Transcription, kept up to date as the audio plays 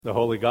The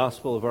Holy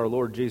Gospel of our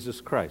Lord Jesus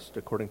Christ,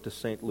 according to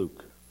St.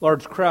 Luke.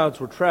 Large crowds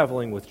were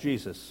traveling with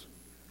Jesus,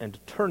 and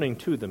turning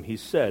to them, he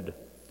said,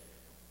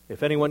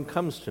 "If anyone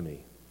comes to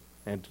me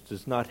and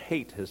does not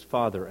hate his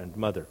father and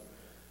mother,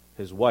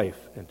 his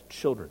wife and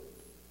children,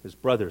 his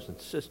brothers and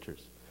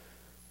sisters,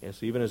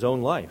 yes, even his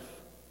own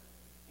life,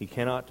 he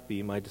cannot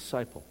be my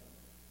disciple.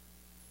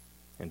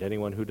 And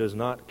anyone who does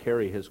not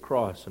carry his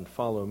cross and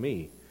follow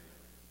me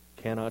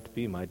cannot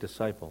be my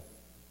disciple."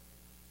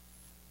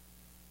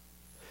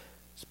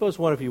 Suppose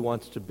one of you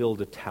wants to build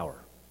a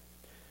tower.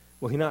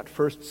 Will he not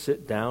first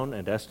sit down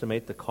and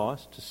estimate the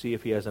cost to see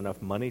if he has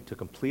enough money to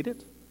complete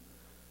it?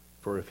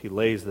 For if he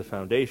lays the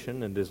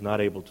foundation and is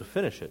not able to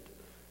finish it,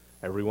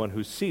 everyone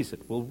who sees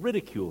it will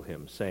ridicule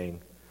him,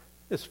 saying,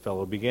 "This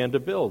fellow began to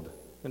build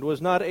and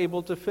was not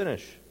able to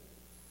finish."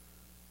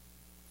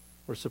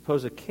 Or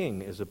suppose a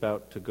king is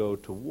about to go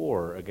to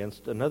war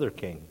against another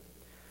king.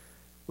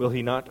 Will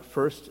he not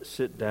first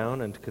sit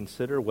down and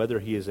consider whether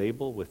he is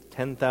able with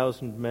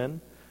 10,000 men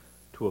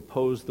to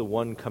oppose the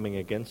one coming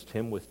against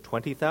him with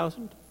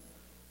 20,000?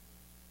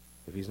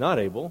 If he's not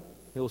able,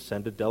 he'll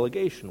send a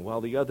delegation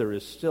while the other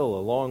is still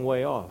a long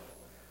way off,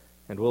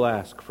 and will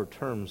ask for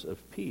terms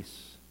of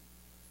peace.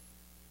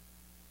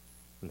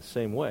 In the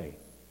same way,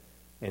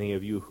 any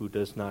of you who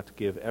does not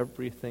give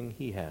everything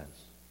he has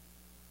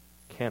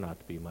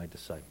cannot be my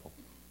disciple.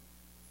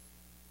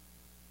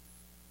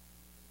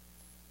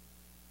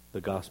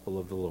 The Gospel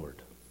of the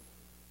Lord.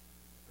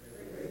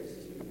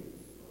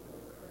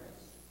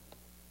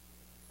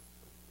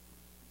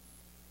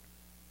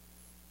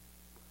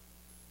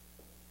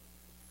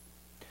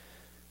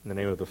 In the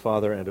name of the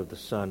Father, and of the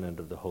Son, and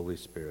of the Holy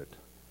Spirit.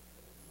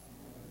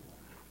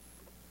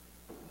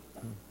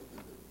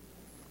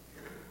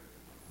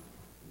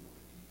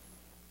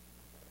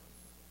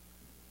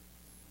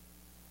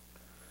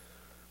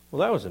 Well,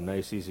 that was a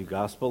nice, easy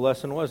gospel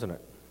lesson, wasn't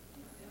it?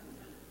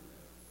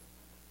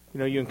 You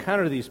know, you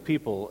encounter these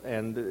people,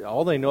 and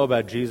all they know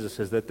about Jesus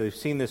is that they've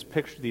seen these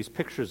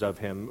pictures of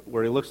him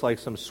where he looks like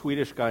some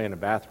Swedish guy in a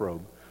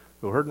bathrobe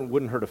who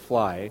wouldn't hurt a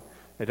fly.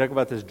 They talk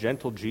about this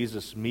gentle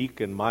Jesus, meek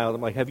and mild.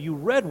 I'm like, have you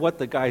read what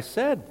the guy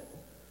said?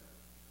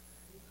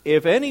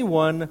 If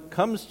anyone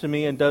comes to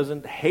me and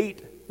doesn't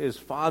hate his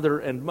father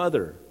and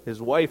mother,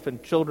 his wife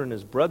and children,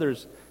 his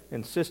brothers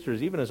and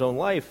sisters, even his own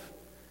life,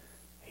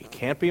 he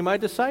can't be my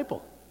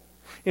disciple.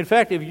 In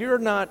fact, if you're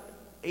not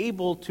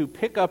able to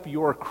pick up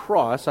your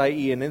cross,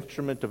 i.e. an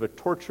instrument of a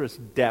torturous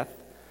death,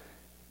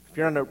 if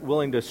you're not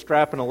willing to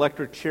strap an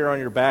electric chair on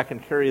your back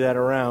and carry that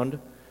around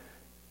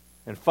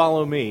and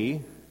follow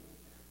me,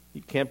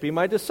 you can't be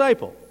my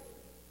disciple.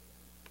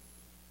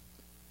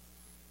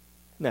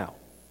 Now,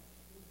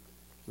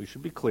 we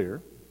should be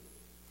clear.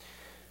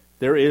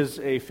 There is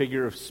a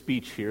figure of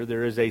speech here.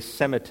 There is a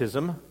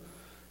Semitism,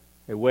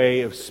 a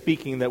way of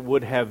speaking that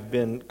would have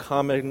been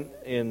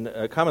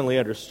commonly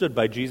understood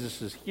by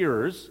Jesus'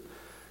 hearers.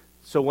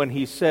 So when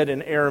he said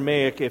in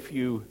Aramaic, if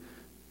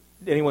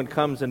anyone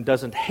comes and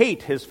doesn't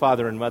hate his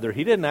father and mother,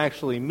 he didn't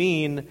actually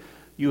mean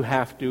you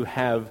have to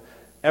have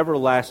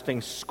everlasting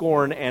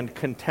scorn and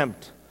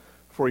contempt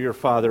for your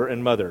father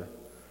and mother,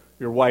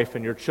 your wife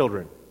and your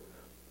children.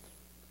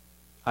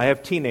 I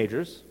have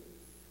teenagers.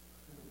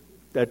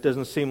 That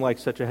doesn't seem like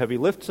such a heavy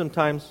lift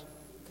sometimes.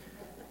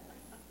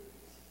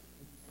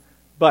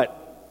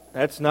 But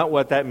that's not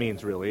what that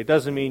means, really. It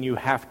doesn't mean you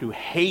have to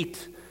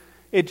hate.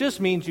 It just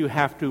means you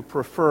have to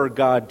prefer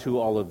God to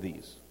all of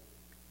these.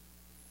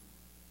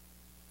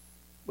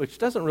 Which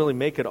doesn't really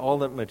make it all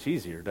that much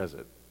easier, does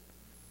it?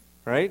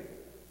 Right?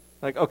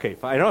 Like, okay,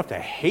 I don't have to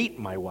hate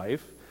my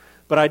wife,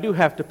 but I do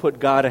have to put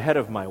God ahead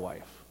of my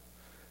wife,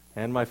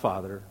 and my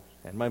father,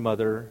 and my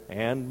mother,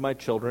 and my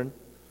children,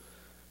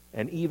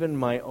 and even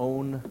my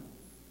own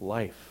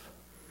life.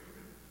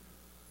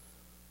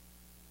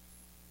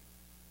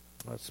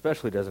 Well, it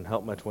especially doesn't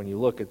help much when you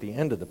look at the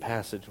end of the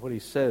passage, what he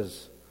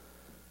says.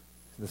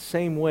 In the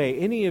same way,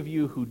 any of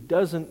you who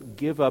doesn't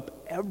give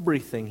up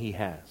everything he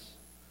has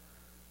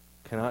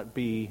cannot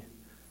be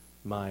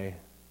my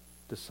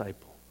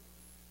disciple.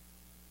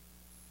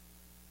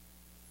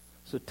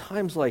 So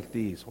times like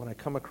these, when I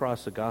come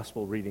across a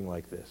gospel reading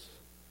like this,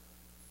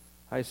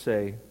 I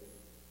say,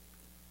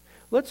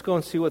 let's go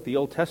and see what the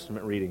Old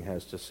Testament reading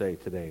has to say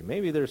today.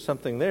 Maybe there's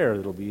something there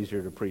that'll be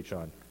easier to preach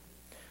on.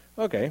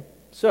 Okay,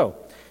 so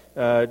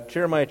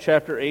Jeremiah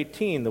chapter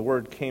 18, the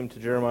word came to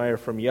Jeremiah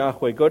from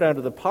Yahweh, go down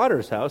to the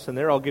potter's house, and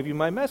there I'll give you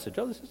my message.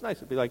 Oh, this is nice.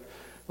 It'd be like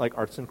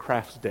arts and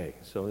crafts day.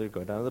 So they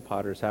go down to the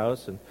potter's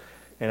house, and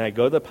I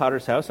go to the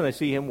potter's house, and I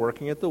see him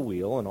working at the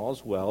wheel, and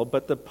all's well.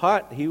 But the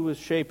pot he was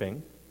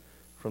shaping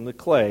from the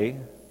clay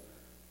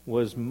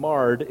was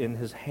marred in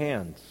his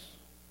hands.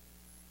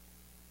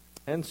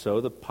 And so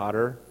the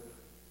potter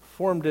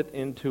formed it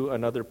into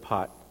another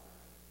pot,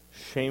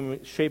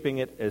 shaping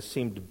it as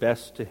seemed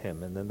best to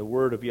him. And then the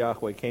word of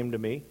Yahweh came to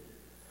me,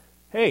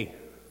 "Hey,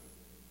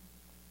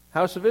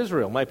 house of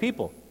Israel, my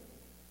people,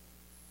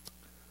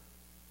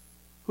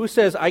 who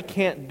says I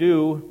can't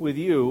do with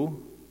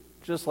you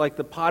just like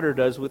the potter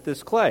does with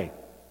this clay?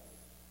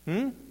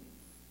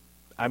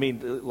 I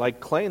mean, like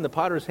clay in the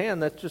potter's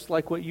hand, that's just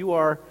like what you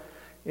are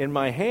in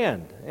my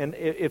hand. And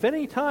if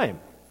any time,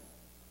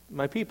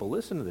 my people,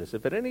 listen to this,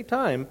 if at any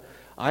time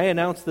I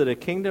announce that a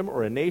kingdom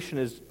or a nation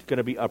is going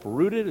to be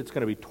uprooted, it's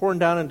going to be torn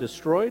down and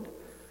destroyed,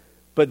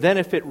 but then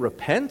if it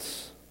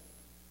repents,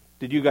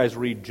 did you guys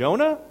read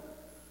Jonah?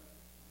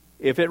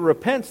 If it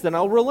repents, then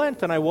I'll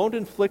relent and I won't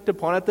inflict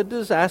upon it the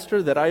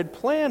disaster that I had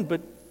planned.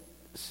 But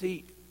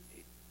see,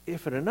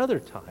 if at another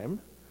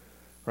time,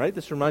 right,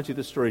 this reminds you of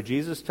the story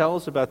Jesus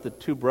tells about the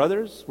two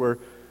brothers where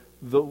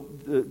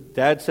the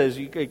dad says,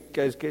 you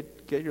guys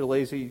get your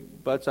lazy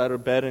butts out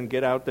of bed and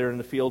get out there in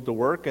the field to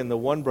work. And the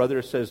one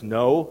brother says,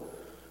 no,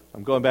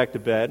 I'm going back to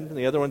bed. And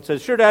the other one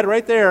says, sure, Dad,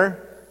 right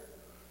there.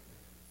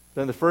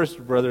 Then the first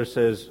brother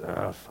says,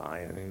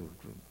 fine. And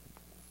he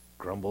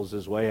grumbles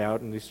his way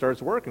out and he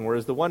starts working.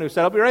 Whereas the one who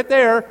said, I'll be right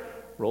there,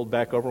 rolled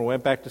back over and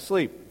went back to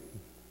sleep.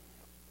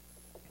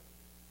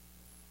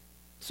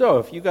 So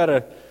if you got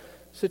a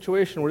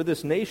situation where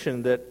this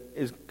nation that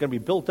is going to be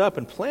built up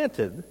and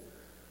planted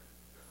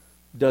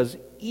does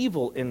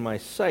evil in my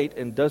sight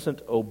and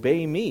doesn't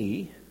obey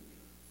me,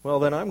 well,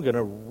 then I'm going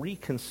to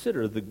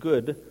reconsider the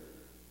good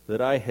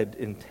that I had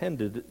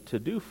intended to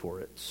do for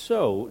it.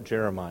 So,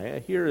 Jeremiah,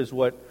 here is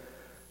what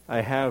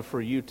I have for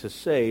you to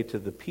say to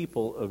the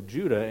people of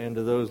Judah and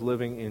to those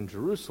living in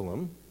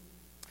Jerusalem.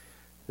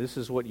 This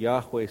is what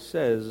Yahweh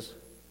says.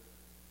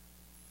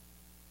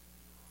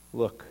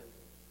 Look,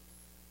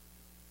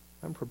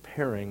 I'm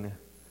preparing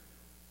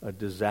a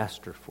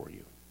disaster for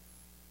you,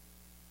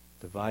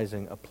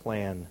 devising a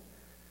plan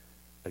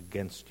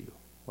against you.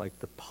 Like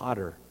the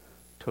potter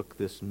took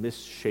this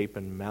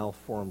misshapen,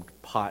 malformed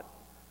pot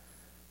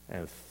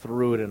and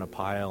threw it in a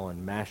pile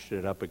and mashed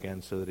it up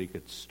again so that he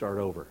could start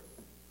over.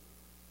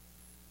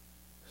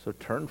 So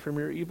turn from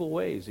your evil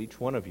ways, each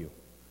one of you.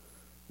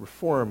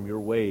 Reform your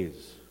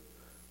ways.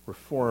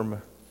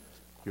 Reform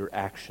your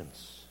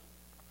actions.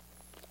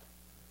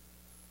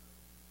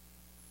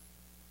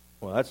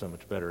 Well, that's not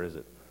much better, is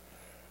it?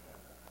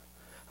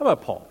 How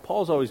about Paul?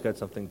 Paul's always got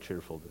something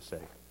cheerful to say.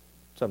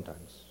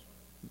 Sometimes.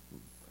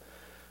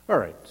 All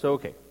right, so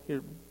okay.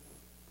 Here,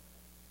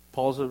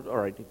 all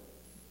right.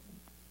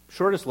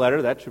 Shortest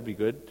letter, that should be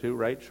good too,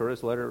 right?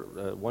 Shortest letter,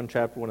 one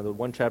of the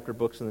one-chapter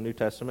books in the New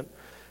Testament.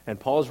 And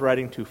Paul's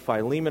writing to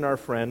Philemon, our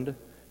friend,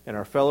 and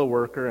our fellow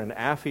worker, and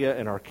Apphia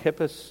and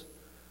Archippus,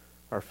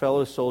 our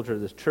fellow soldier,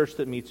 this church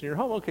that meets in your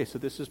home. Okay, so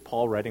this is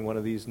Paul writing one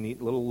of these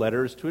neat little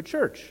letters to a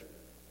church.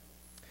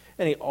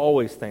 And he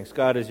always thanks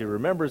God as he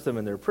remembers them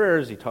in their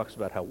prayers. He talks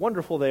about how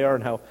wonderful they are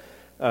and how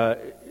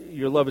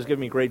your love has given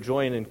me great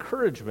joy and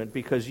encouragement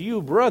because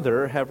you,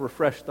 brother, have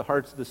refreshed the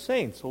hearts of the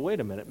saints. Well, wait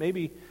a minute.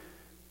 Maybe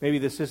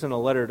this isn't a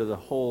letter to the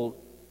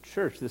whole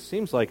church. This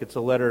seems like it's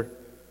a letter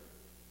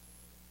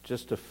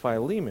just to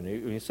Philemon.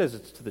 He says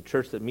it's to the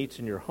church that meets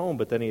in your home,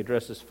 but then he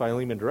addresses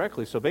Philemon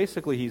directly. So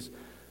basically he's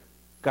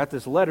got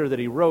this letter that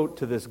he wrote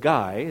to this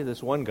guy,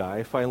 this one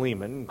guy,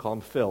 Philemon, and call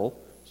him Phil.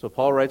 So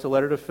Paul writes a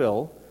letter to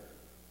Phil.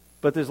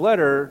 But this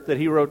letter that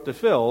he wrote to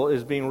Phil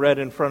is being read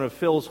in front of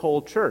Phil's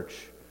whole church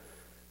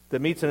that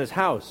meets in his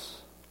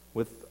house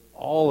with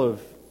all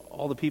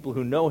the people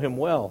who know him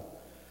well.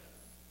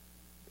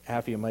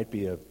 Apphia might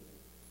be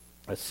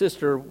a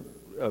sister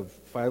of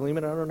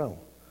Philemon, I don't know.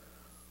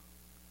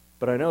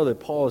 But I know that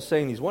Paul is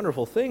saying these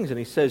wonderful things, and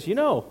he says, you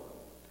know,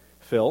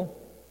 Phil,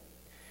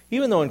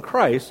 even though in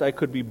Christ I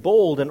could be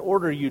bold and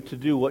order you to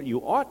do what you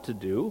ought to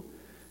do,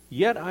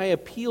 yet I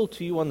appeal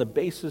to you on the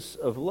basis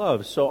of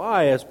love. So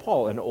I, as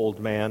Paul, an old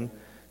man,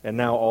 and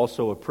now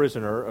also a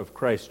prisoner of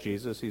Christ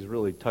Jesus, he's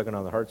really tugging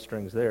on the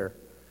heartstrings there,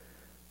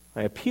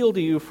 I appeal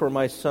to you for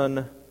my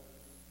son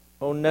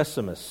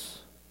Onesimus,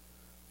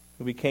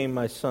 who became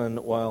my son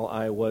while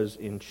I was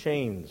in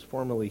chains.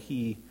 Formerly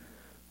he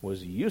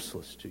was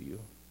useless to you,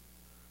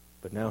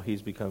 but now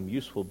he's become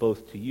useful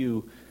both to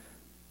you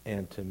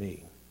and to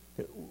me.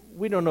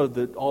 We don't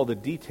know all the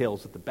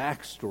details of the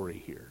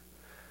backstory here.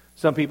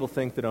 Some people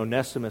think that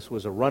Onesimus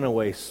was a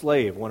runaway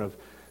slave, one of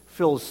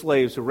Phil's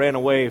slaves who ran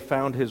away,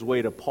 found his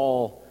way to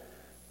Paul,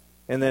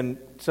 and then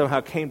somehow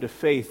came to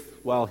faith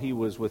while he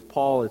was with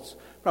Paul. It's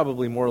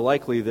probably more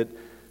likely that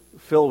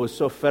Phil was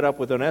so fed up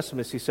with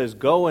Onesimus, he says,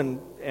 go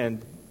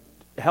and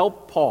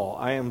help Paul.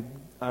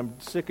 I'm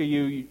sick of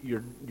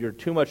you. You're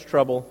too much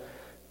trouble.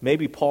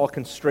 Maybe Paul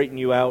can straighten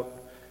you out.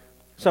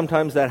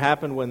 Sometimes that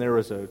happened when there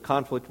was a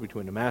conflict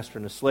between a master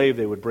and a slave.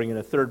 They would bring in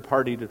a third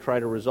party to try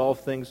to resolve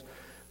things.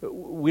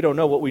 We don't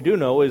know. What we do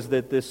know is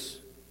that this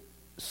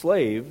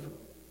slave,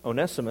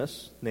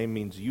 Onesimus, name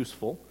means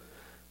useful,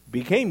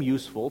 became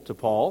useful to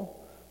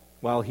Paul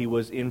while he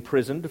was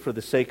imprisoned for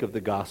the sake of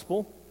the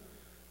gospel.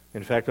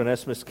 In fact,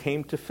 Onesimus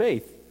came to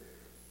faith.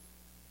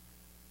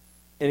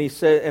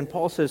 And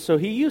Paul says, so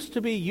he used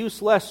to be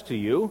useless to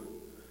you,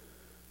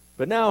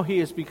 but now he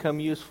has become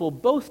useful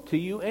both to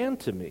you and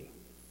to me.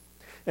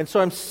 And so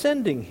I'm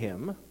sending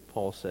him,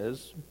 Paul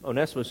says,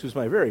 Onesimus, who's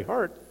my very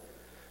heart,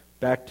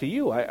 back to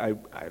you. I'd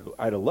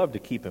have loved to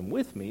keep him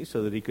with me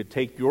so that he could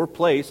take your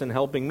place in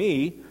helping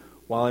me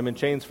while I'm in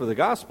chains for the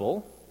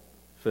gospel.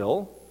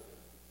 Phil,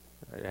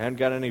 I hadn't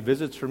got any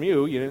visits from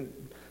you. You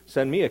didn't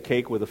send me a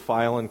cake with a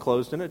file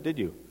enclosed in it, did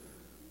you?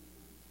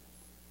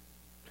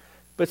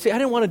 But see, I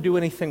didn't want to do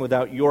anything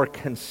without your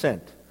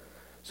consent,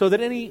 so that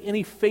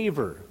any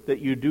favor that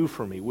you do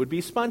for me would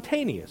be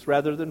spontaneous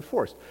rather than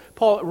forced.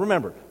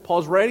 Remember,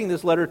 Paul's writing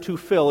this letter to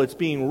Phil. It's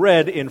being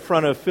read in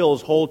front of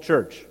Phil's whole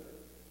church.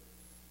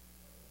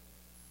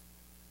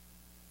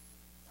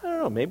 I don't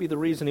know, maybe the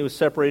reason he was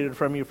separated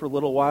from you for a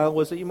little while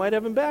was that you might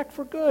have him back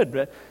for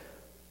good.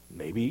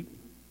 Maybe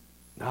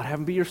not have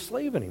him be your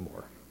slave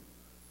anymore.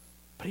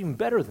 But even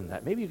better than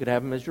that, maybe you could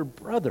have him as your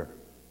brother.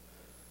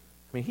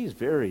 I mean, he's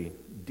very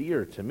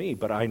dear to me,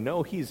 but I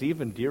know he's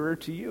even dearer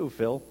to you,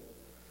 Phil,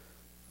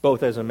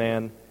 both as a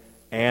man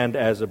and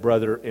as a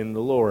brother in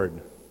the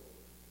Lord.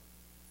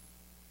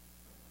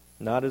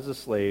 Not as a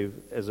slave,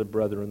 as a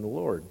brother in the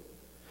Lord.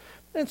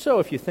 And so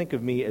if you think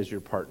of me as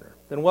your partner,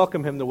 then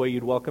welcome him the way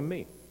you'd welcome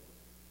me.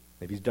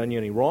 If he's done you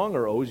any wrong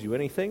or owes you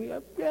anything,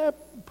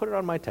 put it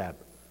on my tab.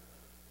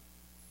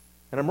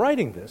 And I'm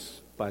writing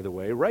this, by the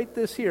way, write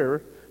this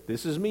here.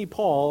 This is me,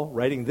 Paul,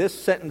 writing this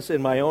sentence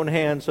in my own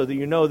hand so that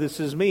you know this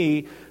is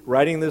me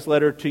writing this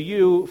letter to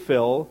you,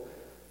 Phil,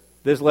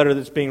 this letter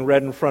that's being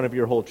read in front of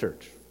your whole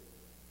church.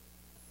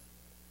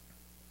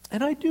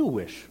 And I do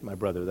wish, my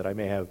brother, that I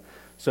may have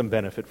some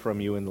benefit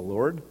from you in the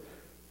Lord.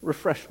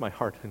 Refresh my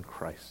heart in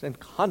Christ, and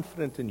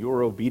confident in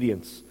your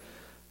obedience,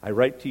 I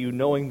write to you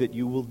knowing that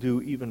you will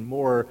do even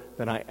more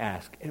than I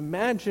ask.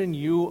 Imagine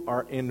you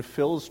are in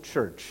Phil's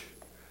church,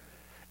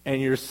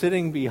 and you're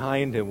sitting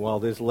behind him while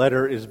this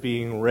letter is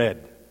being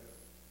read.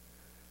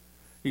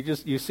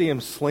 You see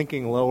him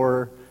slinking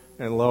lower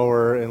and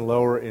lower and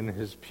lower in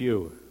his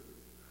pew.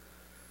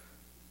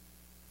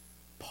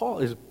 Paul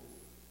is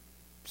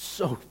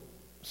so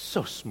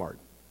smart.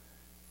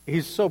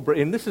 He's so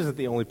brilliant. And this isn't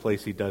the only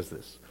place he does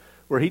this,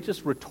 where he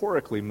just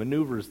rhetorically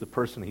maneuvers the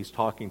person he's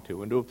talking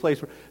to into a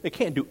place where they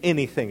can't do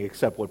anything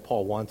except what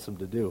Paul wants them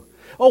to do.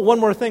 Oh, one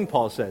more thing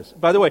Paul says.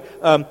 By the way,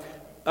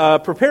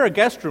 prepare a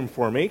guest room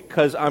for me,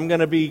 because I'm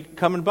going to be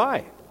coming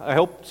by. I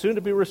hope soon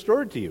to be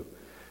restored to you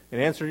in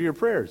answer to your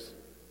prayers.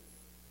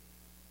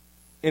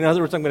 In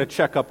other words, I'm going to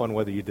check up on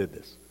whether you did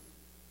this.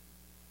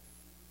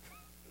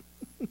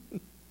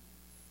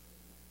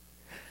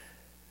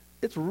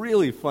 It's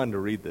really fun to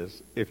read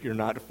this if you're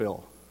not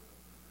Phil.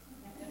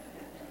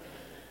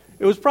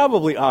 It was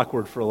probably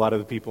awkward for a lot of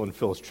the people in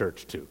Phil's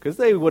church, too, because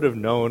they would have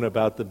known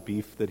about the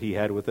beef that he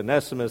had with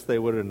Onesimus. They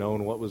would have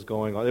known what was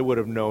going on. They would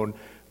have known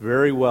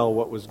very well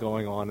what was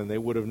going on, and they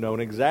would have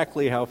known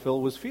exactly how Phil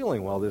was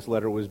feeling while this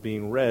letter was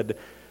being read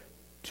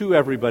to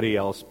everybody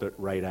else but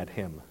right at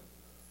him.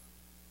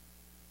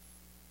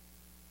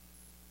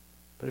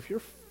 But if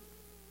you're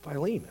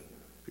Philemon,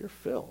 if you're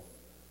Phil,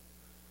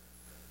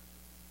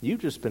 you've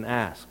just been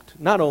asked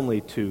not only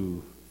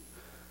to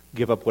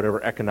give up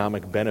whatever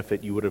economic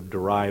benefit you would have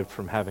derived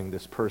from having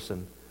this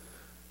person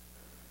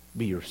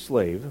be your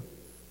slave.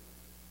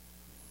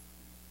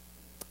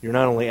 You're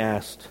not only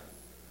asked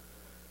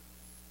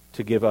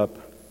to give up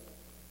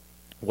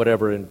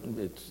whatever,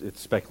 and it's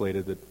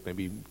speculated that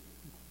maybe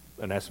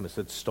Onesimus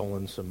had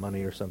stolen some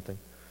money or something,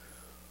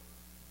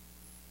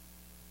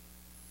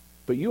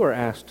 but you are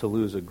asked to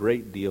lose a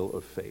great deal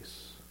of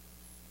face.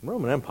 The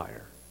Roman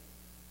Empire,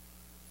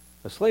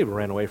 a slave who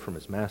ran away from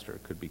his master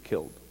could be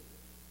killed.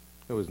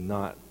 It was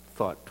not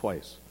thought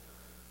twice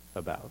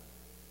about.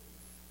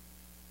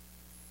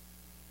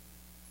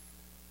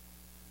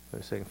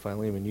 They're saying,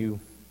 Philemon, you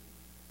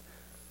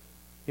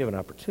have an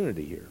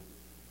opportunity here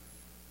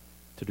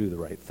to do the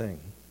right thing.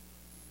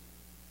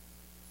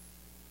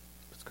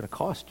 It's going to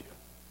cost you.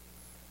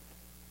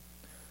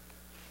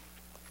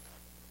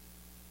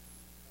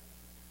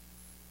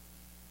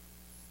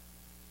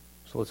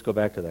 So let's go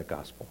back to that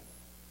gospel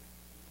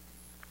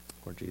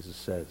where Jesus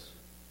says,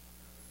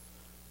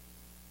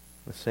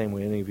 the same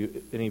way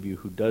any of you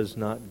who does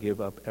not give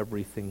up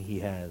everything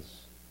he has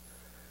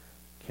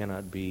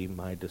cannot be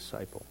my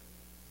disciple.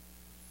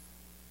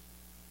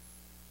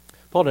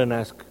 Paul didn't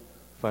ask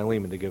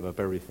Philemon to give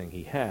up everything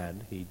he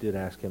had. He did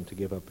ask him to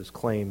give up his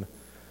claim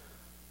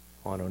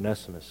on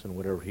Onesimus and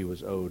whatever he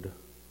was owed.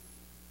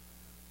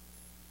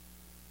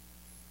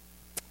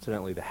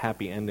 Incidentally, the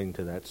happy ending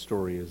to that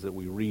story is that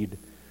we read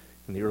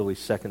in the early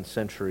 2nd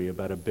century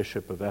about a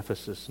bishop of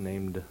Ephesus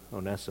named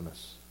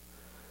Onesimus.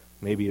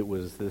 Maybe it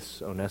was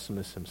this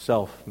Onesimus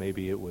himself.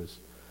 Maybe it was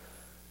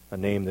a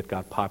name that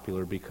got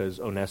popular because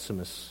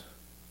Onesimus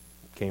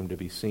came to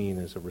be seen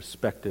as a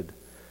respected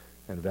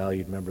and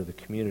valued member of the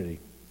community.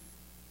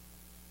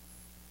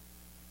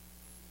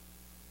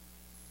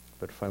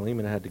 But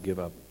Philemon had to give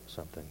up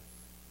something,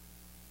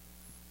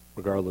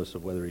 regardless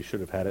of whether he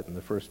should have had it in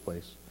the first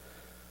place.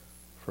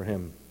 For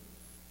him,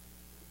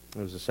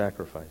 it was a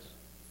sacrifice.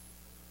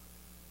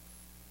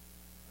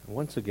 And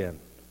once again,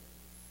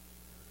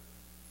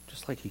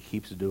 just like he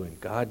keeps doing,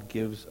 God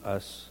gives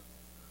us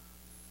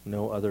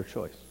no other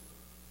choice.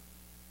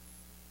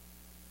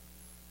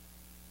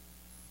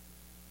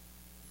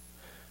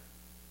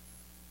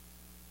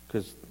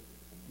 Because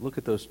look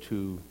at those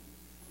two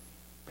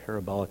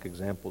parabolic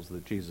examples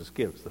that Jesus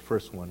gives. The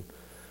first one,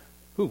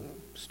 who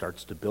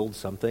starts to build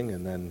something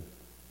and then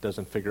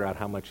doesn't figure out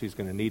how much he's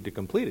going to need to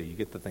complete it. You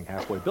get the thing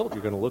halfway built,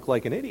 you're going to look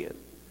like an idiot.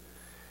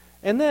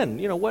 And then,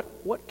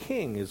 what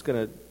king is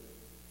going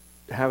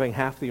to, having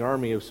half the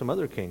army of some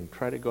other king,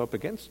 try to go up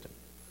against him?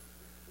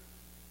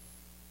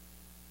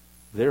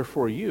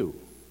 Therefore you,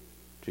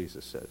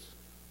 Jesus says,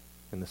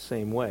 in the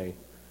same way,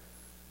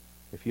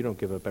 if you don't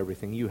give up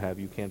everything you have,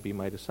 you can't be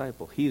my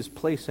disciple. He is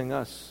placing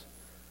us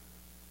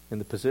in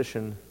the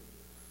position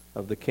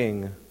of the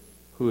king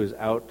who is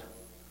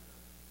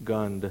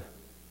outgunned,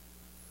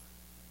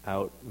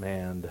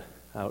 outmanned,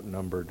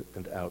 outnumbered,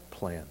 and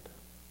outplanned.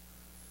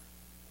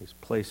 He's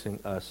placing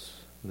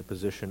us in the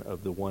position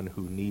of the one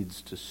who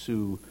needs to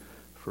sue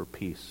for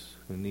peace,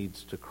 who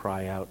needs to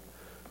cry out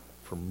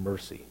for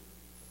mercy.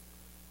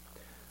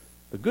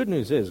 The good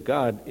news is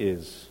God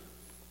is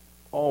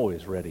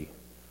always ready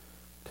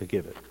to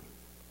give it.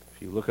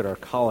 If you look at our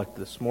collect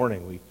this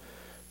morning, we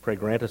pray,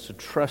 grant us to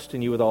trust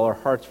in you with all our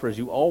hearts, for as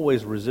you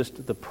always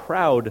resist the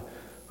proud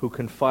who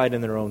confide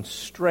in their own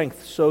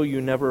strength, so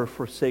you never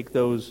forsake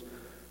those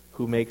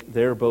who make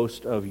their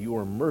boast of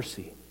your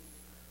mercy,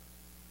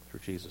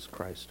 through Jesus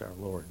Christ our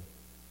Lord.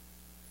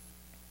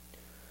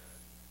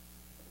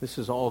 This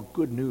is all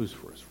good news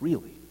for us,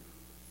 really.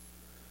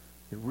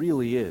 It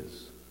really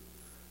is.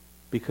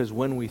 Because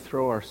when we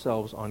throw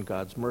ourselves on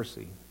God's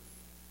mercy,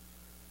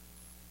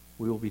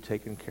 we will be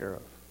taken care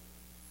of.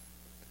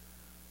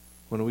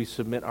 When we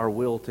submit our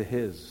will to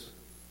His,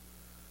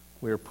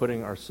 we are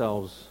putting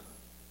ourselves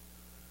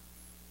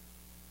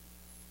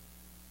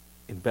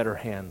in better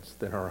hands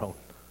than our own.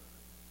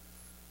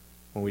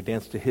 When we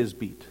dance to His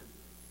beat,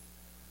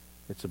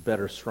 it's a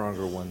better,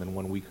 stronger one than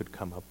one we could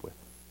come up with.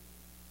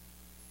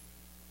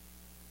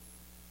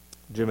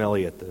 Jim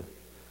Elliot, the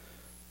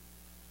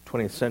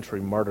 20th century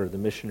martyr, the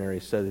missionary,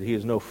 said that he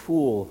is no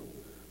fool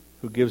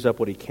who gives up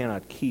what he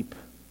cannot keep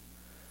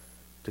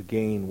to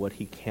gain what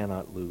he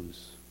cannot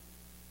lose.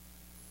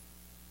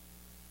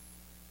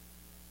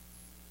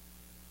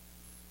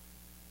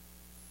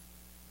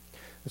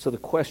 And so the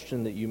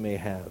question that you may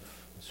have,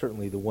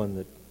 certainly the one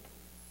that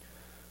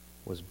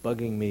was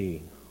bugging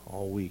me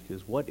all week,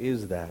 is what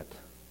is that?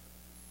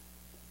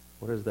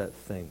 What is that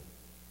thing?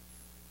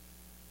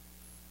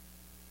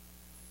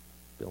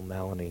 Bill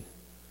Maloney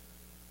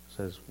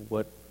says,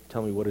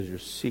 tell me, what is your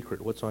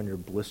secret? What's on your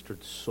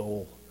blistered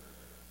soul?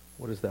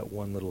 What is that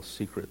one little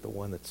secret, the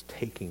one that's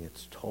taking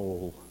its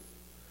toll?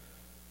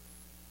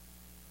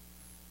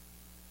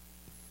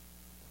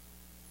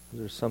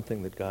 There's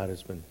something that God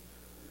has been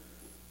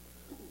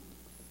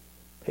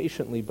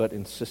patiently but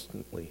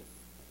insistently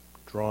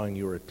drawing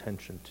your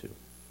attention to.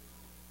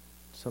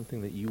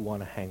 Something that you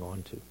want to hang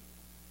on to.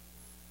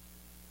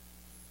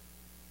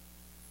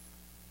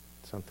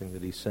 Something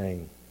that He's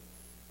saying,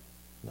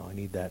 no, I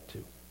need that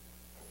too.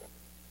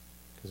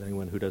 Because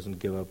anyone who doesn't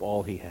give up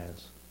all he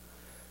has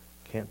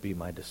can't be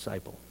my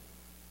disciple.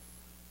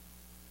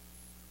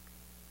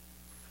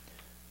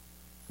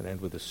 And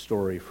end with a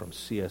story from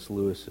C.S.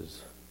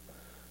 Lewis's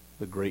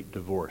The Great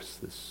Divorce,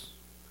 this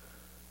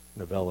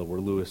novella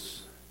where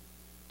Lewis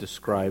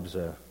describes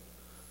a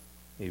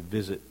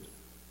visit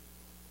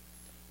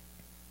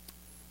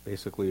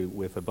basically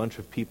with a bunch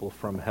of people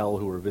from hell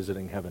who are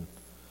visiting heaven.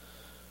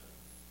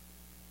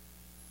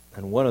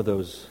 And one of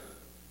those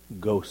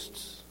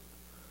ghosts,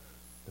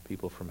 the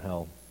people from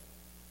hell,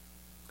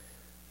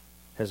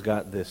 has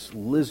got this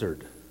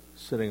lizard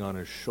sitting on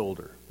his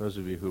shoulder. Those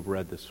of you who've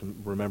read this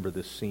remember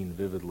this scene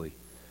vividly.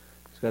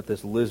 He's got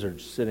this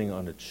lizard sitting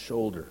on its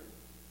shoulder.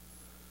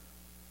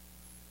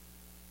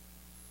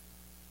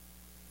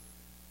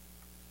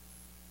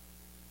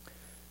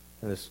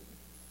 And this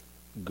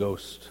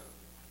ghost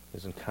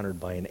is encountered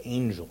by an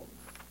angel.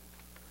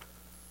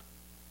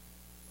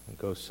 The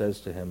ghost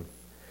says to him,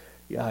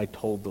 yeah, I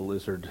told the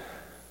lizard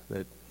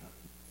that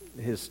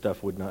his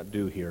stuff would not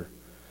do here.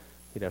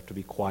 He'd have to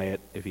be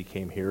quiet if he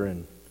came here,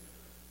 and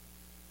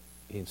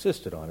he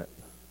insisted on it.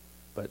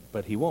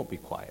 But he won't be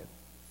quiet.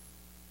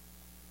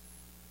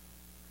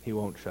 He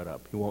won't shut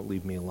up. He won't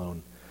leave me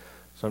alone.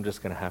 So I'm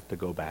just going to have to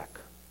go back.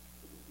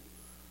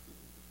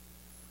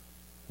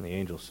 And the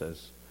angel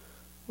says,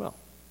 well,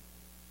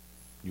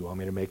 you want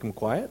me to make him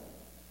quiet?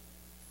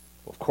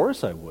 Well, of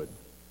course I would,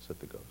 said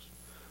the ghost.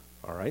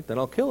 All right, then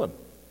I'll kill him,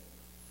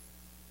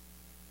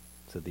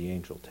 said the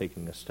angel,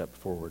 taking a step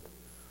forward.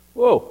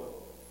 Whoa,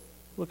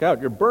 look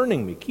out, you're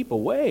burning me. Keep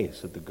away,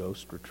 said the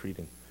ghost,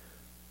 retreating.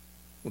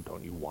 Well,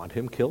 don't you want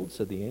him killed,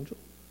 said the angel.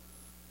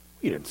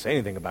 You didn't say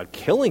anything about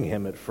killing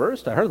him at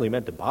first. I hardly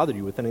meant to bother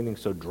you with anything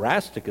so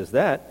drastic as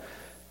that.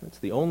 That's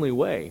the only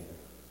way,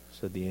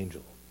 said the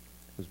angel,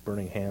 whose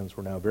burning hands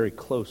were now very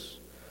close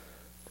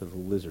to the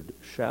lizard.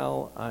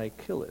 Shall I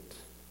kill it?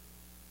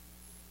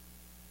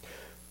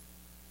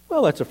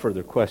 Well, that's a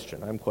further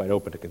question. I'm quite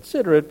open to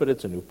consider it, but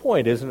it's a new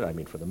point, isn't it? I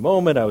mean, for the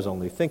moment, I was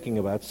only thinking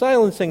about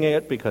silencing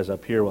it, because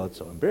up here, well, it's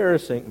so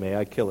embarrassing. May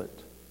I kill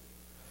it?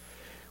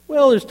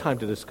 Well, there's time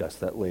to discuss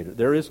that later.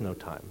 There is no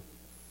time.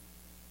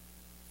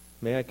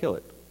 May I kill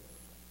it?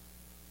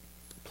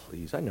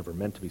 Please, I never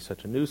meant to be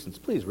such a nuisance.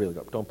 Please, really,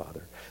 don't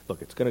bother.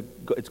 Look, it's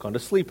gone to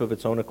sleep of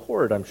its own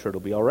accord. I'm sure it'll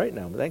be all right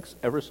now. Thanks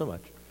ever so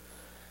much.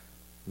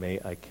 May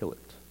I kill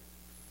it?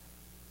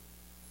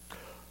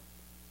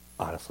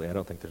 Honestly, I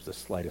don't think there's the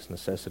slightest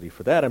necessity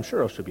for that. I'm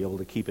sure I should be able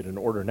to keep it in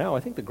order now. I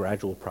think the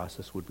gradual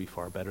process would be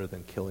far better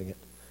than killing it.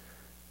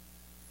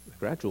 The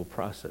gradual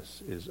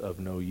process is of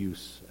no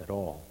use at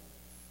all.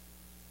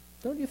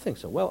 Don't you think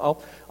so?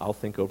 Well, I'll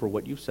think over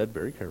what you've said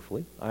very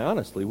carefully. I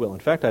honestly will. In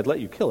fact, I'd let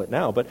you kill it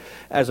now, but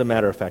as a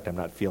matter of fact, I'm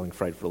not feeling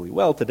frightfully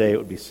well today. It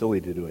would be silly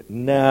to do it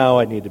now.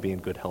 I need to be in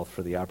good health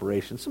for the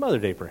operation. Some other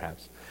day,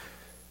 perhaps.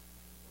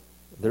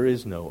 There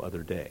is no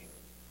other day.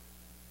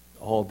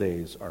 All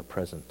days are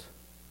present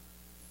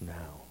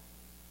now.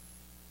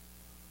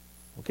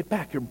 Well, get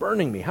back. You're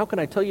burning me. How can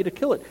I tell you to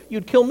kill it?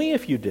 You'd kill me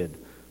if you did.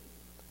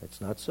 It's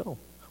not so.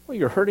 Well,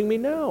 you're hurting me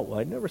now. Well,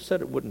 I never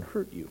said it wouldn't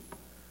hurt you.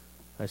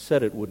 I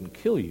said it wouldn't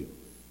kill you.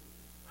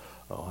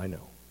 Oh, I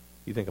know.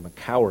 You think I'm a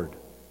coward.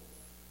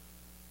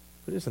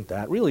 But isn't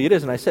that? Really, it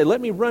isn't. I say, let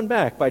me run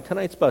back by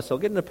tonight's bus. I'll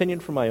get an opinion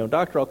from my own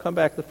doctor. I'll come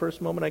back the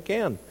first moment I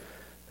can.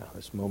 Now,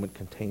 this moment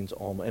contains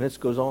all my... And it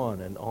goes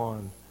on and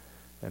on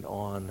and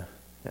on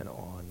and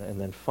on. And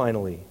then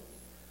finally,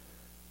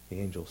 the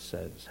angel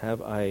says,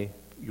 have I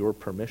your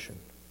permission?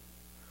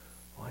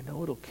 Oh, I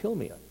know it'll kill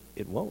me.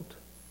 It won't.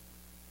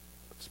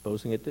 But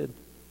supposing it did.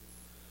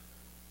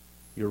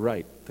 You're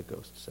right, the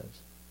ghost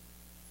says.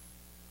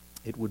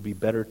 It would be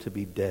better to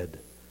be dead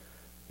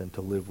than to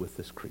live with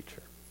this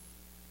creature.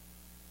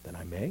 Then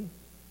I may?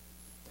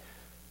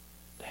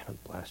 Damn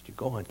it, blast you.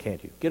 Go on,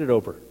 can't you? Get it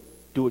over.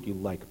 Do what you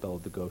like,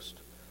 bellowed the ghost,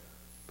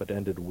 but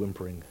ended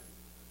whimpering,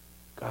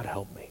 God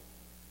help me.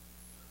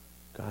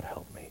 God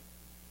help me.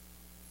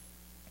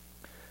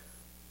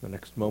 The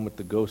next moment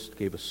the ghost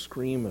gave a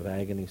scream of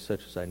agony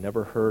such as I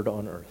never heard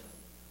on earth.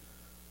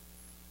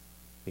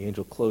 The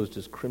angel closed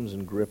his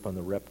crimson grip on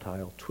the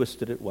reptile,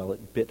 twisted it while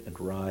it bit and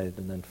writhed,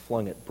 and then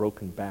flung it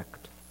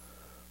broken-backed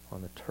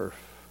on the turf.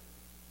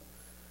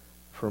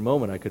 For a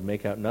moment I could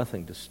make out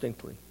nothing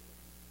distinctly.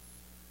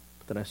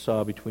 But then I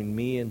saw between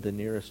me and the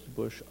nearest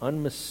bush,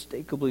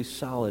 unmistakably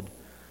solid,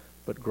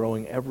 but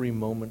growing every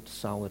moment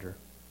solider,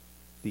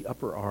 the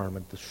upper arm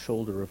and the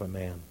shoulder of a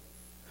man.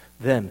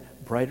 Then,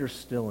 brighter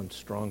still and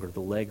stronger,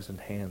 the legs and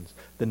hands,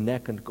 the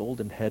neck and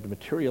golden head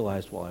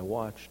materialized while I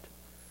watched.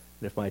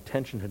 And if my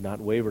attention had not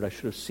wavered, I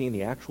should have seen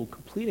the actual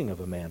completing of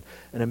a man,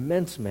 an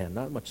immense man,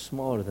 not much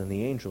smaller than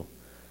the angel.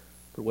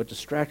 But what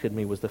distracted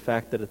me was the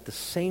fact that at the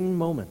same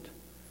moment,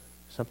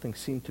 something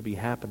seemed to be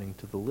happening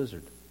to the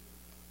lizard.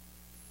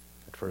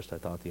 At first I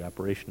thought the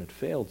operation had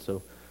failed,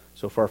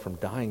 so far from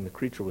dying, the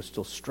creature was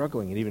still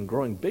struggling and even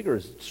growing bigger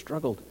as it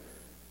struggled.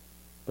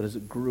 But as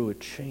it grew,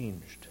 it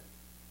changed.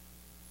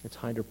 Its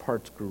hinder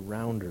parts grew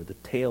rounder. The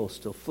tail,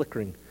 still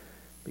flickering,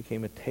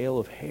 became a tail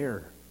of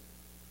hair.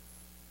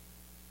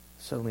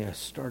 Suddenly I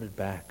started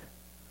back,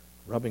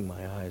 rubbing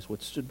my eyes.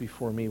 What stood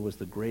before me was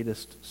the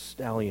greatest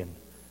stallion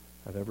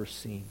I've ever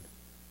seen.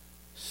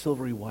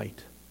 Silvery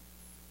white,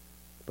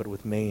 but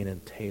with mane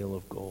and tail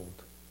of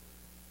gold.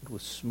 It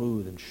was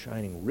smooth and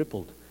shining,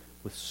 rippled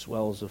with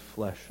swells of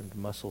flesh and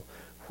muscle,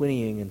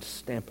 whinnying and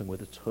stamping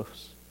with its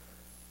hoofs.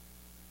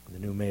 The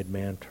new-made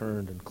man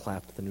turned and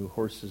clapped the new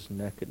horse's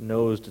neck. It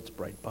nosed its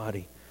bright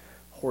body.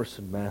 Horse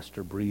and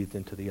master breathed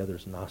into the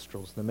other's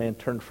nostrils. The man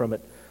turned from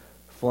it,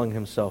 flung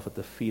himself at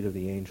the feet of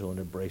the angel and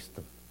embraced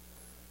them.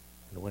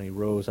 And when he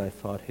rose, I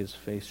thought his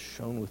face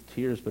shone with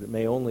tears, but it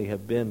may only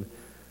have been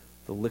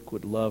the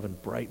liquid love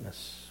and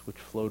brightness which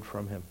flowed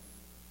from him.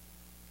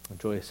 In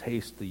joyous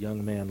haste, the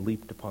young man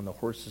leaped upon the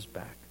horse's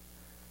back.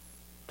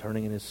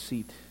 Turning in his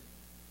seat,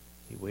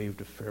 he waved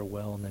a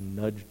farewell and then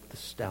nudged the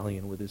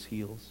stallion with his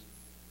heels.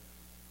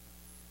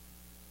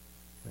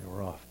 They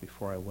were off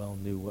before I well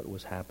knew what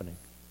was happening.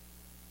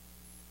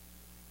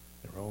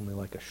 They were only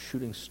like a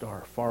shooting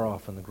star far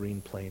off on the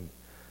green plain,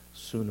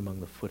 soon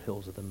among the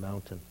foothills of the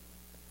mountain,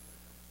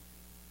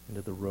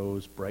 into the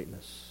rose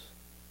brightness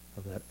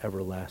of that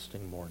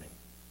everlasting morning.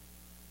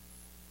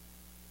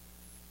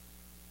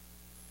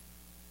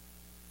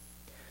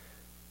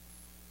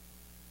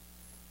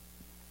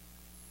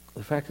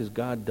 The fact is,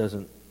 God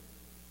doesn't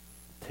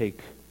take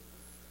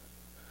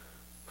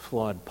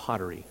flawed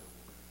pottery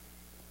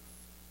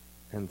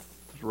and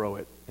throw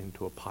it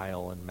into a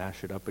pile and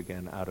mash it up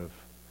again out of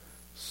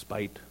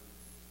spite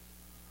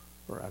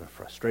or out of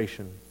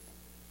frustration,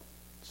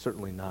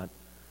 certainly not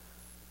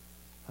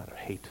out of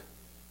hate.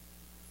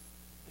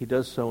 He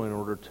does so in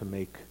order to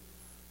make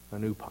a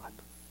new pot.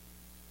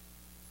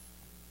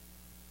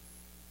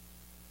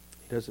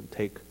 He doesn't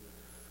take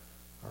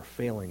our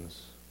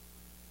failings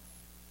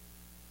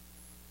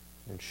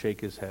and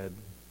shake his head,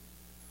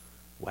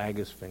 wag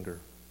his finger.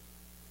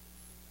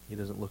 He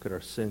doesn't look at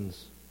our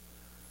sins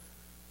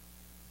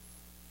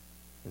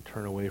and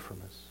turn away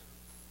from us.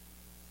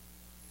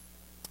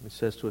 He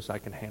says to us, I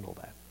can handle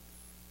that.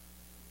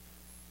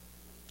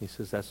 He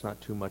says, that's not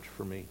too much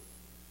for me.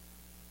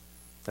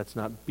 That's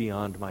not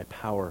beyond my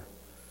power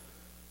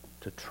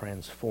to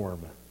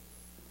transform.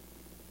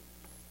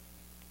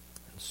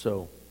 And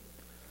so,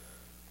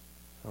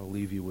 I'll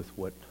leave you with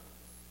what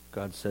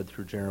God said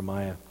through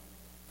Jeremiah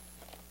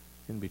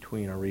in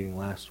between our reading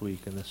last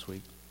week and this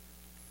week.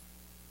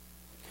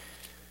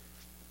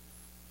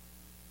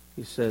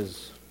 He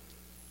says,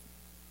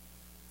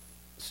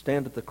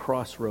 stand at the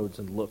crossroads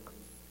and look.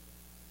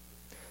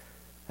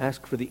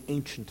 Ask for the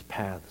ancient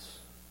paths.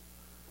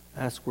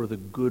 Ask where the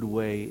good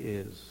way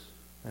is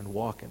and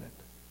walk in it.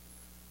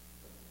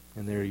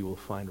 And there you will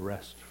find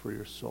rest for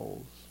your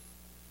souls.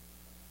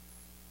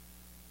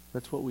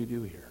 That's what we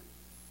do here.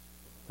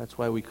 That's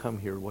why we come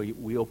here.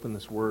 We open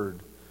this word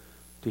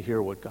to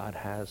hear what God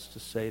has to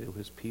say to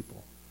his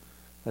people.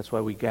 That's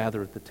why we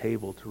gather at the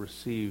table to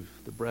receive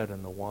the bread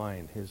and the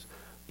wine, his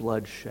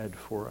blood shed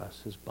for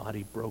us, his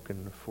body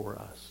broken for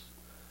us.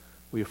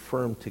 We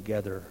affirm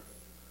together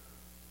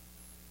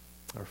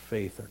our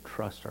faith, our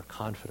trust, our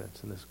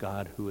confidence in this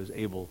God who is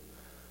able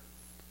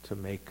to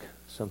make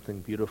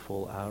something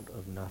beautiful out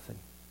of nothing.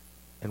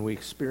 And we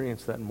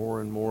experience that more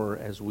and more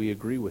as we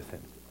agree with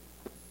him,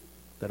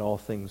 that all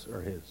things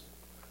are his.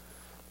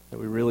 That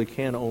we really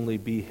can only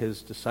be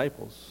his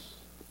disciples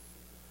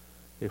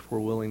if we're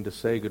willing to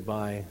say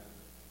goodbye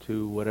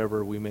to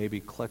whatever we may be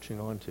clutching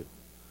onto.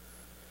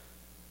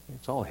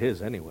 It's all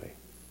his anyway.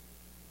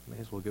 May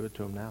as well give it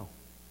to him now.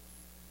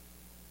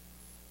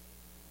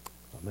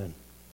 Amen.